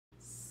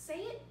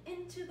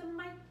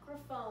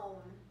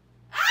phone.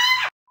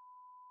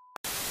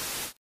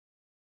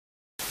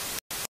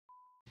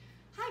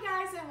 Hi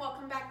guys, and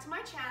welcome back to my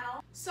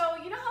channel. So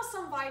you know how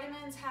some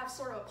vitamins have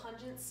sort of a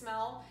pungent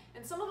smell,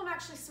 and some of them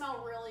actually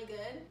smell really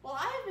good? Well,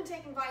 I have been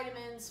taking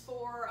vitamins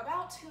for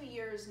about 2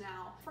 years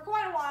now. For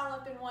quite a while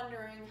I've been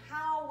wondering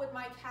how would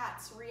my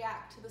cats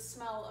react to the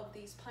smell of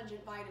these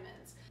pungent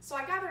vitamins. So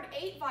I gathered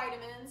 8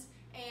 vitamins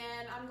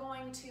and I'm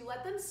going to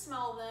let them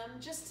smell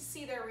them just to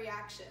see their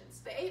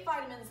reactions. The 8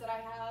 vitamins that I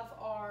have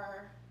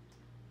are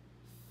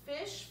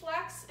fish,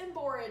 flax, and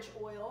borage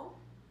oil,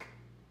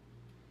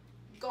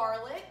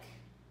 garlic,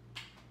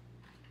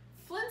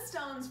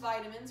 Flintstones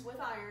vitamins with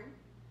iron.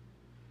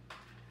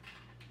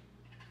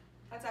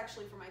 That's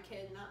actually for my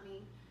kid, not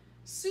me.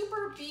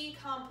 Super B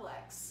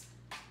complex.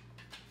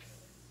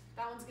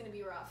 That one's gonna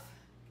be rough.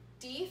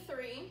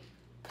 D3.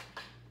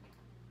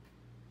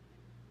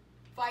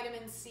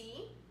 Vitamin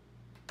C.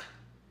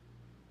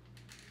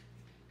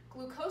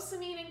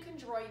 Glucosamine and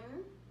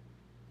chondroitin.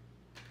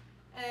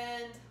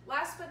 And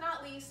last but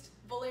not least,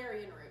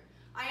 valerian root.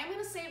 I am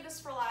gonna save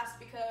this for last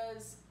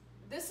because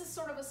this is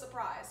sort of a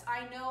surprise.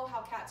 I know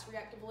how cats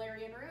react to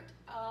valerian root.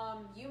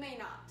 You may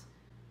not.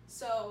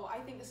 So I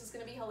think this is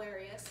gonna be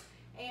hilarious.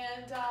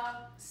 And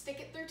stick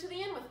it through to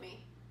the end with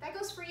me. That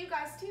goes for you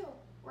guys too,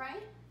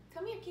 right?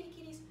 Come here, kitty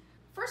kitties.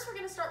 First we're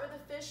gonna start with the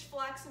fish,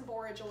 flax, and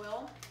borage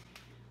oil.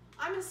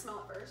 I'm gonna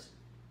smell it first.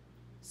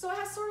 So it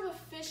has sort of a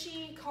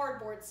fishy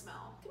cardboard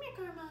smell. Come here,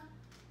 Karma.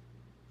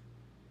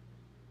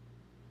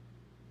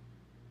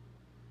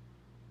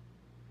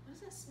 What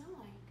does that smell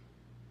like?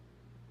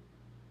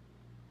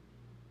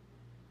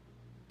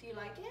 Do you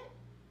like it?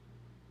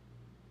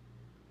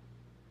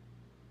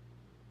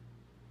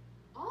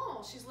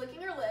 Oh, she's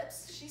licking her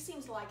lips. She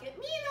seems to like it.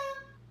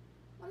 Mila!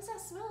 What does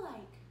that smell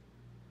like?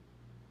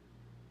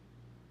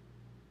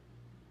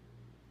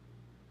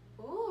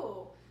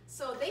 Ooh,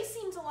 so they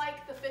seem to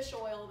like the fish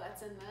oil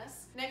that's in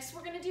this. Next,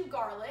 we're gonna do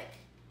garlic.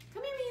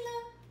 Come here,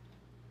 Mila.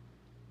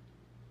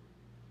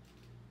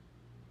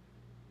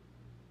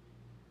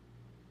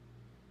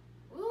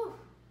 Ooh,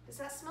 does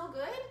that smell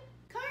good?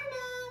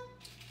 Karma!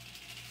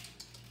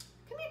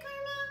 Come here,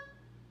 Karma.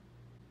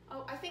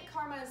 Oh, I think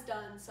Karma is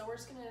done, so we're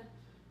just gonna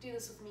do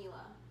this with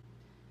Mila.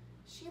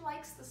 She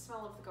likes the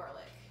smell of the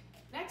garlic.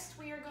 Next,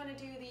 we are gonna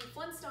do the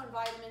Flintstone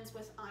vitamins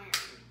with iron.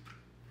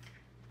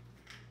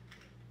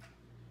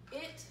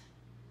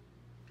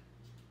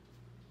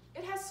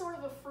 It has sort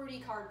of a fruity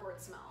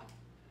cardboard smell.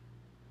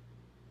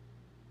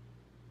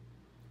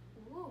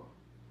 Ooh,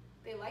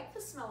 they like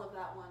the smell of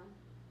that one.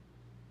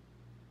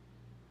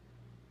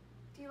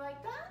 Do you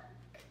like that?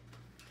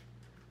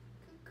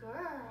 Good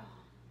girl.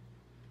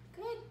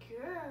 Good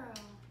girl.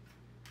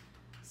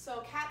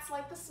 So cats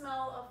like the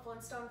smell of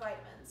Flintstone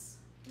vitamins.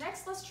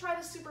 Next, let's try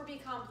the Super B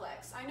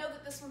complex. I know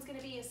that this one's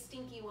gonna be a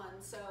stinky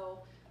one,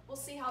 so we'll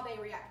see how they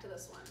react to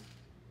this one.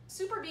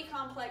 Super B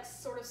complex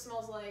sort of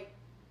smells like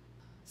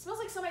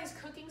somebody's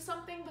cooking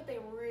something, but they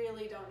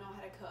really don't know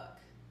how to cook.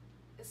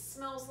 It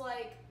smells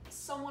like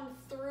someone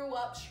threw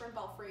up shrimp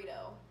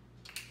Alfredo.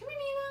 Come here,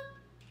 Mila.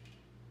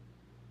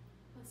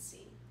 Let's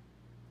see.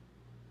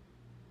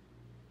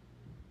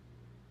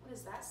 What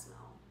does that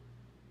smell?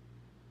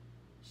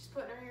 She's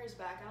putting her ears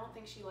back. I don't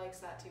think she likes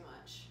that too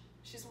much.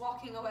 She's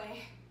walking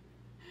away.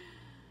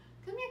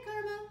 Come here,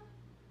 Karma.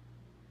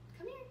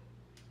 Come here.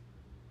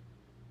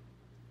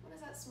 What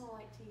does that smell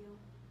like to you?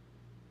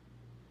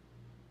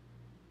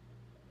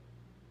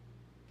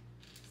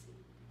 Let's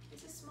see.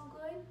 Does this smell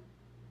good?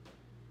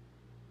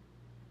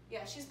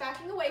 Yeah, she's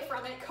backing away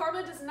from it.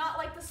 Karma does not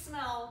like the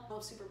smell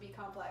of Super B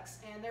complex,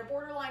 and they're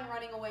borderline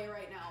running away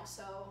right now,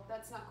 so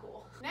that's not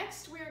cool.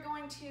 Next, we are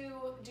going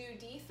to do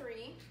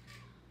D3.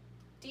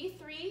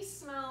 D3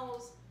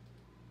 smells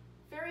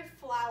very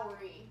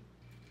flowery.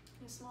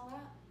 Can you smell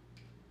that?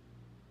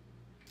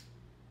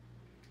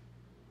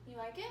 You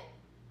like it?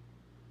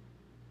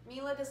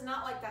 Mila does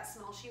not like that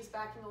smell. She is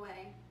backing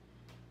away.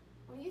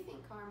 What do you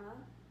think, Karma?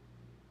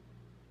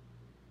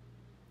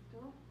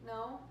 Oh,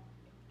 no?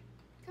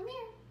 Come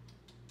here.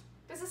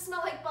 Does it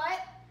smell like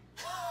butt?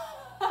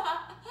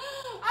 Ah!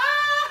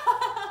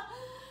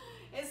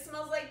 It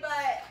smells like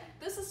butt.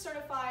 This is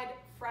certified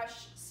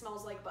fresh,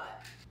 smells like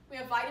butt. We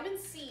have vitamin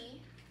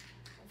C.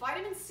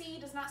 Vitamin C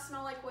does not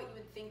smell like what you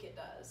would think it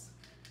does.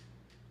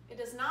 It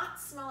does not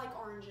smell like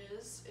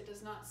oranges. It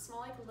does not smell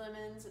like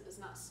lemons. It does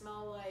not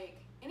smell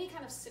like any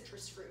kind of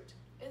citrus fruit.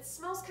 It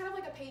smells kind of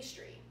like a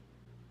pastry.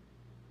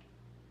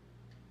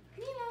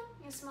 Mila,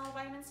 you smell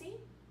vitamin C?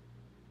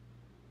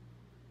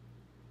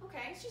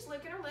 Okay, she's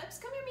licking her lips.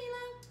 Come here,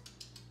 Mila.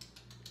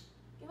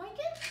 You like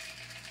it?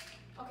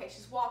 Okay,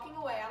 she's walking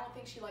away. I don't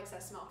think she likes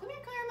that smell. Come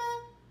here,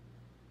 Karma.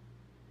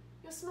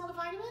 You'll smell the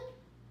vitamin?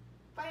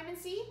 Vitamin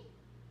C?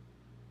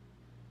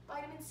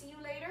 Vitamin C you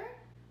later?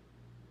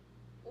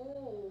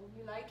 Oh,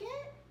 you like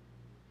it?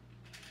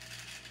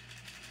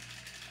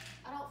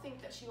 I don't think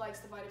that she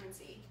likes the vitamin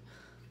C.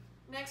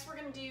 Next, we're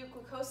gonna do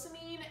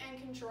glucosamine and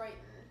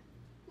chondroitin.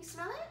 You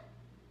smell it?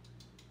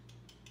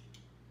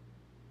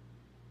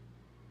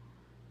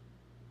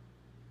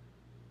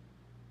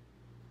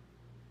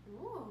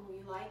 Ooh,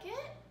 you like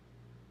it?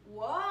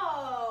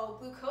 Whoa,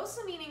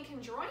 glucosamine and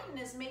chondroitin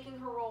is making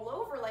her roll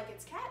over like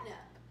it's catnip.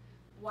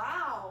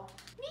 Wow.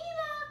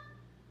 Mila,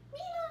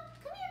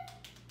 come here.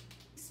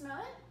 You smell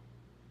it?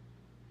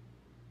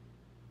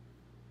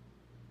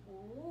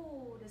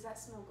 Ooh, does that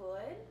smell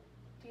good?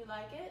 Do you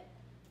like it?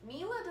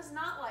 Mila does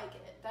not like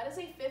it. That is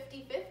a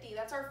 50-50.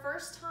 That's our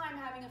first time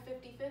having a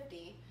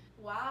 50-50.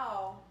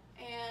 Wow.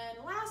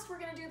 And last, we're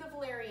gonna do the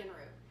valerian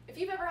root. If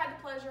you've ever had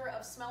the pleasure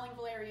of smelling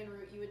valerian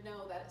root, you would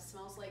know that it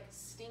smells like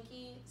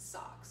stinky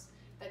socks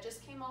that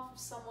just came off of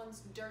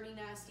someone's dirty,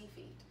 nasty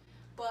feet.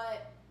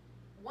 But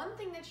one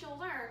thing that you'll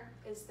learn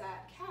is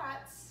that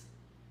cats,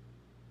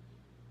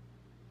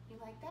 you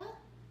like that?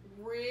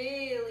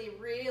 Really,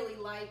 really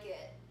like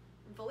it.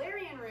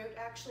 Valerian root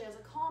actually has a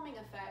calming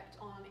effect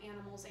on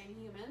animals and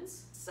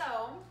humans. So,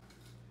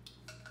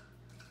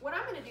 what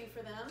I'm gonna do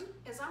for them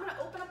is I'm gonna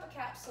open up a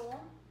capsule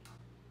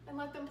and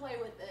let them play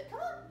with it. Come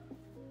on.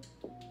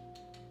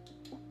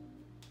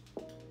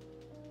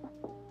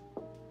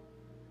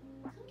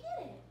 Come get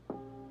it.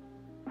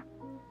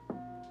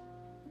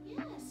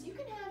 Yes, you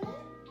can have it.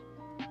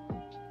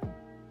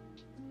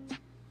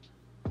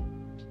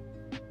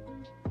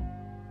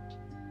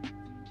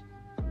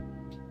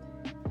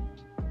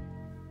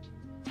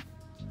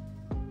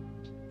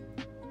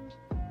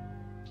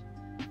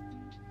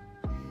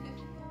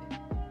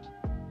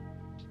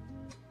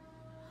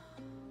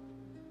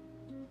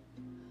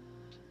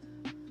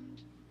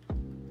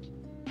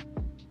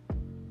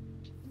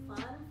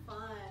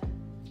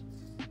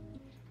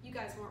 You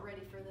guys weren't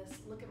ready for this.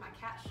 Look at my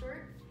cat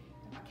shirt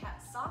and my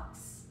cat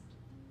socks.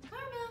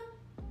 Karma.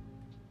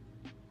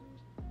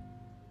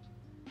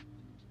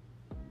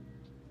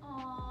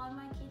 Aw,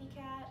 my kitty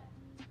cat.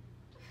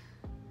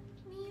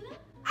 Mila.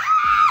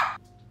 Ah!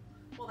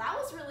 Well, that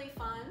was really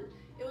fun.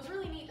 It was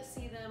really neat to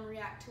see them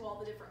react to all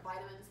the different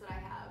vitamins that I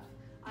have.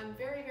 I'm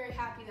very, very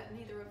happy that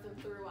neither of them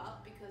threw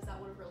up because that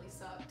would have really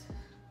sucked.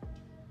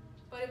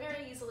 But it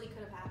very easily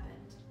could have happened.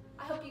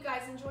 I hope you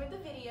guys enjoyed the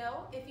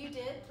video. If you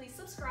did, please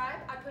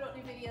subscribe. I put out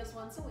new videos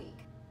once a week.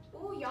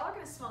 Ooh, y'all are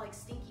gonna smell like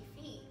stinky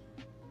feet.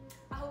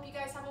 I hope you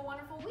guys have a wonderful